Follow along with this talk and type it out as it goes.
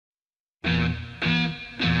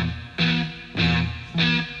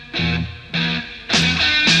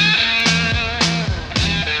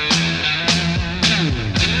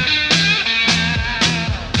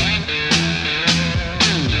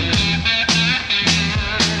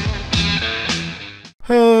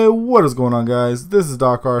What is going on, guys? This is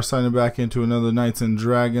Doc R signing back into another Knights and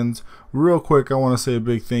Dragons. Real quick, I want to say a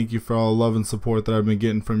big thank you for all the love and support that I've been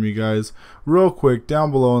getting from you guys. Real quick,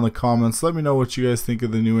 down below in the comments, let me know what you guys think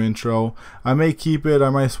of the new intro. I may keep it, I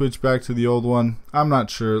might switch back to the old one. I'm not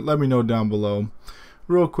sure. Let me know down below.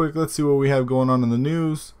 Real quick, let's see what we have going on in the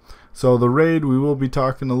news. So the raid, we will be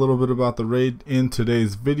talking a little bit about the raid in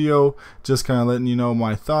today's video. Just kind of letting you know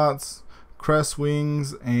my thoughts. Crest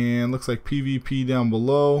wings and looks like PvP down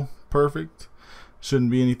below. Perfect.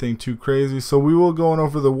 Shouldn't be anything too crazy. So we will go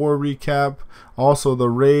over the war recap, also the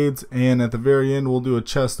raids, and at the very end we'll do a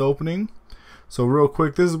chest opening. So real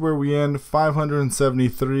quick, this is where we end,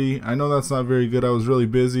 573. I know that's not very good. I was really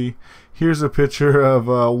busy. Here's a picture of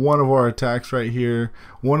one of our attacks right here.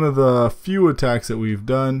 One of the few attacks that we've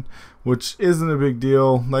done, which isn't a big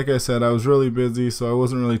deal. Like I said, I was really busy, so I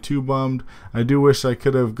wasn't really too bummed. I do wish I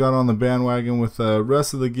could have got on the bandwagon with the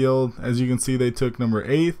rest of the guild. As you can see, they took number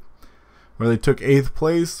 8th, or they took 8th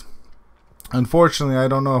place. Unfortunately, I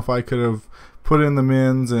don't know if I could have put in the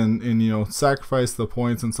mins and you know, sacrifice the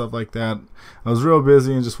points and stuff like that. I was real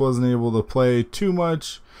busy and just wasn't able to play too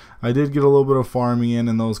much. I did get a little bit of farming in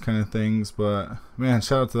and those kind of things, but man,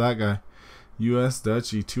 shout out to that guy. US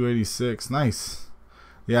Dutchy 286. Nice.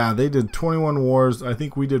 Yeah, they did 21 wars. I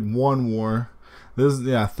think we did 1 war. This is,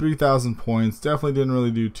 yeah, 3,000 points. Definitely didn't really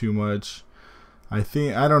do too much. I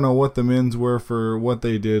don't know what the mins were for what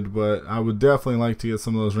they did, but I would definitely like to get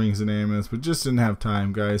some of those rings and amulet's, but just didn't have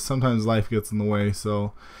time, guys. Sometimes life gets in the way,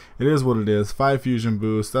 so it is what it is. 5 fusion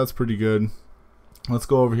boost, that's pretty good. Let's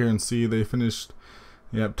go over here and see. They finished,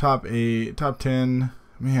 yep, top 8, top 10.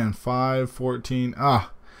 Man, 5, 14. That'd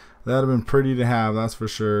have been pretty to have, that's for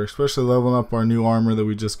sure. Especially leveling up our new armor that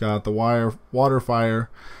we just got, the water fire.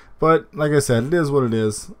 But like I said, it is what it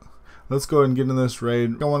is. Let's go ahead and get into this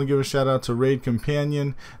raid. I want to give a shout out to Raid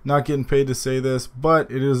Companion. Not getting paid to say this,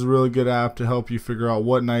 but it is a really good app to help you figure out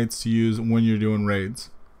what knights to use when you're doing raids.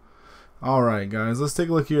 Alright guys, let's take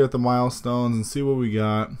a look here at the milestones and see what we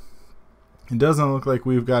got. It doesn't look like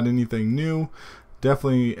we've got anything new.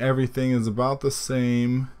 Definitely everything is about the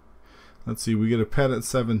same. Let's see, we get a pet at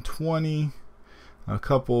 720. A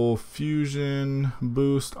couple fusion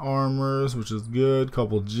boost armors, which is good.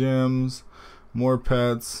 Couple gems. More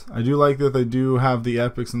pets. I do like that they do have the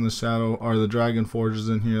epics in the shadow, or the dragon forges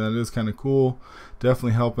in here. That is kind of cool.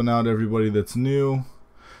 Definitely helping out everybody that's new.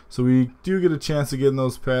 So we do get a chance to get in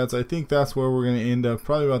those pets. I think that's where we're going to end up,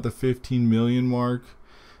 probably about the 15 million mark.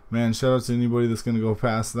 Man, shout out to anybody that's going to go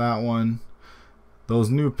past that one. Those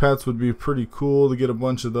new pets would be pretty cool to get a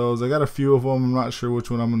bunch of those. I got a few of them. I'm not sure which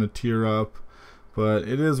one I'm going to tier up, but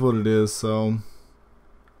it is what it is. So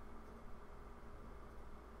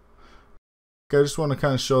I just want to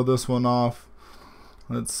kind of show this one off.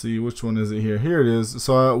 Let's see, which one is it here? Here it is.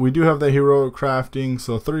 So we do have the heroic crafting.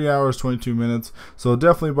 So 3 hours 22 minutes. So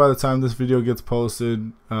definitely by the time this video gets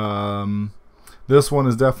posted, this one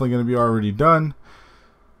is definitely going to be already done.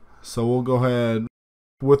 So we'll go ahead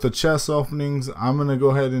with the chest openings. I'm going to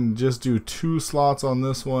go ahead and just do 2 slots on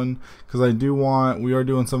this one, because we are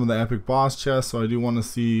doing some of the epic boss chests, so I do want to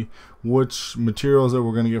see which materials that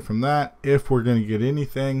we're going to get from that, if we're going to get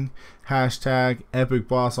anything. Hashtag epic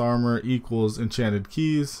boss armor equals enchanted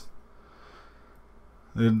keys.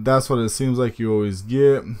 That's what it seems like you always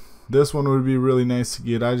get. This one would be really nice to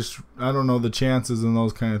get. I don't know the chances and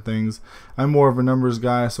those kind of things. I'm more of a numbers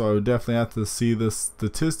guy, so I would definitely have to see the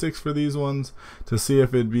statistics for these ones to see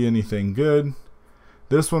if it'd be anything good.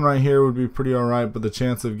 This one right here would be pretty alright, but the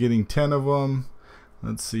chance of getting 10 of them,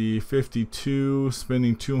 let's see, 52,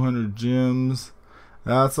 spending 200 gems.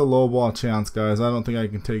 That's a low ball chance, guys. I don't think I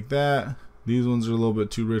can take that. These ones are a little bit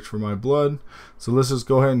too rich for my blood. So let's just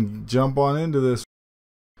go ahead and jump on into this.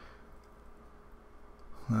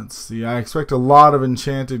 Let's see, I expect a lot of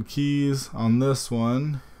enchanted keys on this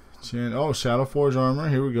one. Oh, Shadow Forge armor,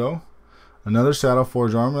 here we go. Another Shadow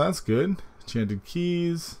Forge armor, that's good. Enchanted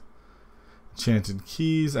keys. Enchanted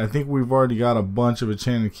keys. I think we've already got a bunch of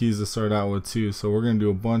enchanted keys to start out with too, so we're going to do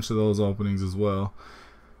a bunch of those openings as well.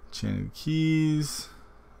 Enchanted keys.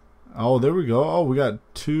 Oh, there we go. Oh, we got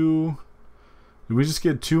 2. Did we just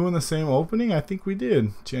get 2 in the same opening? I think we did.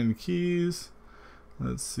 Enchanted keys.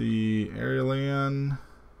 Let's see, Aeolian.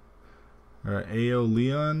 Or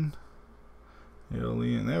Aeolian.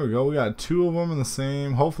 There we go. We got 2 of them in the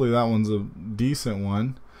same. Hopefully that one's a decent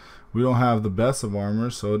one. We don't have the best of armor,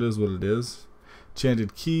 so it is what it is.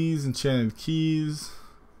 Enchanted keys, enchanted keys,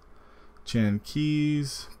 enchanted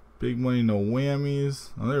keys. Big money, no whammies.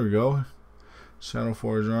 Oh, there we go. Shadow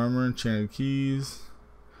Forge armor, enchanted keys.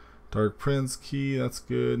 Dark Prince key, that's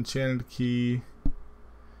good. Enchanted key.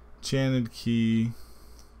 Enchanted key.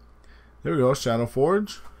 There we go, Shadow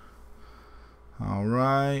Forge.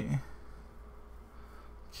 Alright.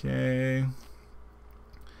 Okay.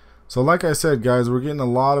 So like I said, guys, we're getting a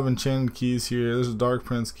lot of enchanted keys here. There's a Dark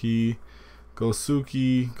Prince key.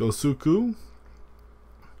 Gosuku.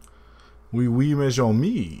 Oui, Maison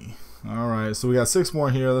me. Alright, so we got 6 more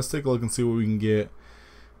here. Let's take a look and see what we can get.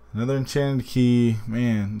 Another enchanted key.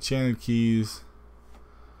 Man, enchanted keys.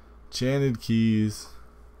 Enchanted keys.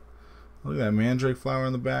 Look at that mandrake flower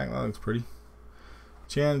in the back. That looks pretty.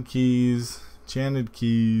 Enchanted keys. Enchanted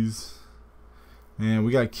keys. Man,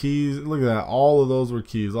 we got keys. Look at that. All of those were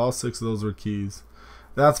keys. All 6 of those were keys.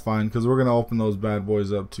 That's fine, because we're going to open those bad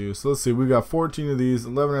boys up too. So let's see. We got 14 of these.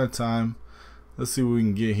 11 at a time. Let's see what we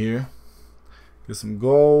can get here. Get some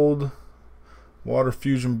gold. Water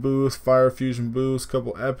fusion boost. Fire fusion boost.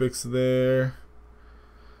 Couple epics there.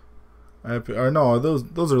 Epic. Or no, those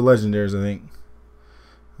are legendaries, I think.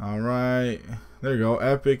 Alright. There you go.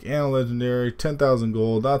 Epic and a legendary. 10,000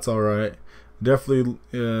 gold. That's alright. Definitely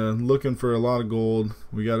looking for a lot of gold.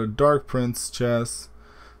 We got a Dark Prince chest.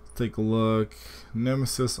 Let's take a look.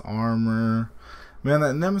 Nemesis armor. Man,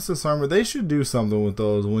 that Nemesis armor, they should do something with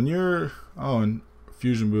those. When you're... Oh, and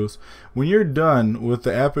fusion boost. When you're done with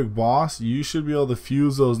the epic boss, you should be able to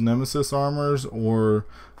fuse those Nemesis armors or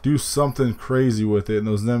do something crazy with it. And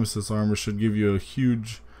those Nemesis armors should give you a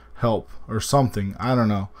huge help or something. I don't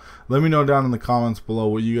know. Let me know down in the comments below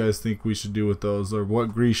what you guys think we should do with those, or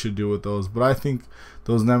what Grease should do with those. But I think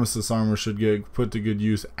those Nemesis armors should get put to good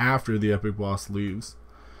use after the epic boss leaves.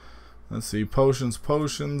 Let's see. Potions.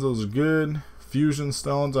 Those are good. Fusion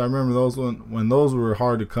stones. I remember those when those were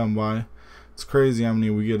hard to come by. It's crazy how many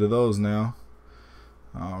we get of those now.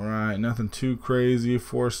 Alright. Nothing too crazy.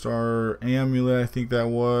 4-star amulet, I think that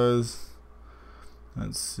was.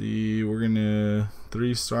 Let's see, we're gonna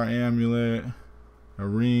 3-star amulet, a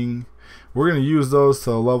ring. We're gonna use those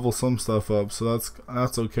to level some stuff up, so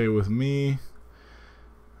that's okay with me.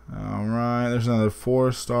 Alright, there's another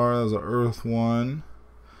 4-star, that was an earth one.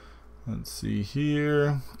 Let's see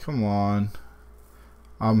here. Come on.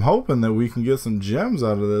 I'm hoping that we can get some gems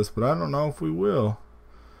out of this, but I don't know if we will.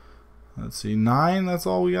 Let's see, 9, that's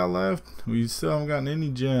all we got left. We still haven't gotten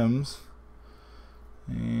any gems.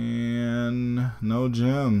 And no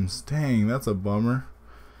gems. Dang, that's a bummer.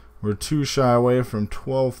 We're too shy away from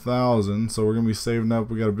 12,000, so we're gonna be saving up.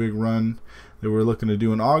 We got a big run that we're looking to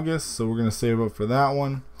do in August, so we're gonna save up for that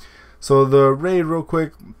one. So the raid, real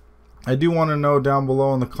quick, I do want to know down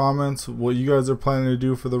below in the comments what you guys are planning to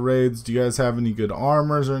do for the raids. Do you guys have any good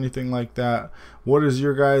armors or anything like that? What is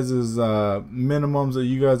your guys' minimums that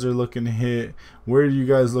you guys are looking to hit? Where are you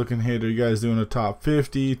guys looking to hit? Are you guys doing a top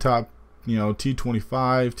 50, top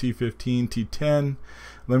T25, T15, T10?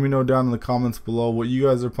 Let me know down in the comments below what you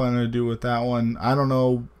guys are planning to do with that one. I don't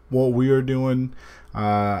know what we are doing.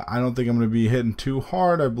 I don't think I'm going to be hitting too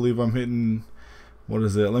hard. I believe I'm hitting, what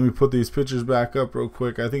is it? Let me put these pictures back up real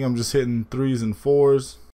quick. I think I'm just hitting 3s and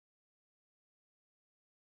 4s.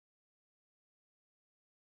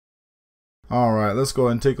 Alright, let's go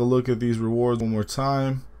ahead and take a look at these rewards one more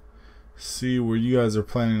time. See where you guys are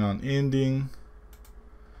planning on ending.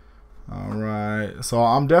 Alright, so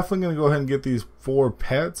I'm definitely going to go ahead and get these 4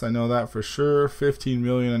 pets. I know that for sure. 15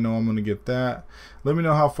 million, I know I'm going to get that. Let me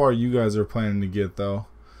know how far you guys are planning to get though.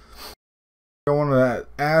 I want to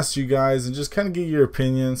ask you guys and just kind of get your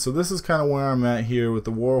opinion. So this is kind of where I'm at here with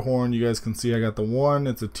the Warhorn. You guys can see I got the 1.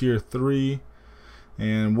 It's a tier 3.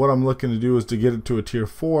 And what I'm looking to do is to get it to a tier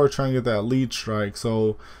 4. Try and get that lead strike.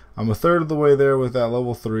 So I'm a third of the way there with that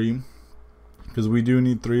level 3. Because we do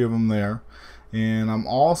need 3 of them there. And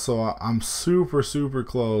I'm super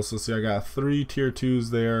close. So see, I got 3 tier 2s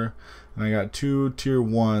there, and I got 2 tier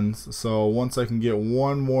 1s. So once I can get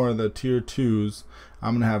 1 more of the tier 2s,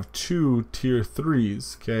 I'm gonna have 2 tier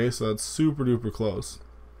 3s. Okay, so that's super duper close.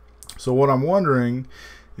 So what I'm wondering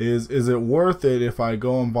is it worth it if I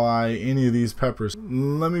go and buy any of these peppers?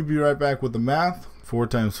 Let me be right back with the math. 4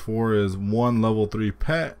 times 4 is 1 level 3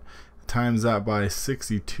 pet. Times that by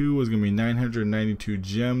 62 is gonna be 992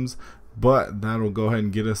 gems. But that'll go ahead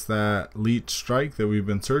and get us that leech strike that we've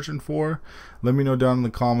been searching for. Let me know down in the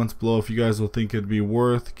comments below if you guys will think it'd be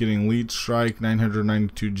worth getting leech strike,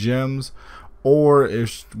 992 gems, or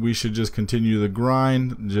if we should just continue the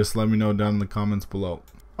grind. Just let me know down in the comments below.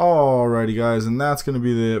 Alrighty guys, and that's going to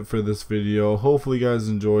be it for this video. Hopefully you guys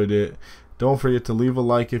enjoyed it. Don't forget to leave a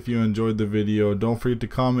like if you enjoyed the video. Don't forget to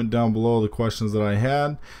comment down below the questions that I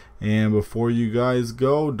had. And before you guys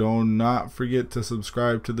go, don't not forget to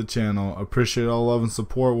subscribe to the channel. Appreciate all love and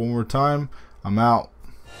support one more time. I'm out.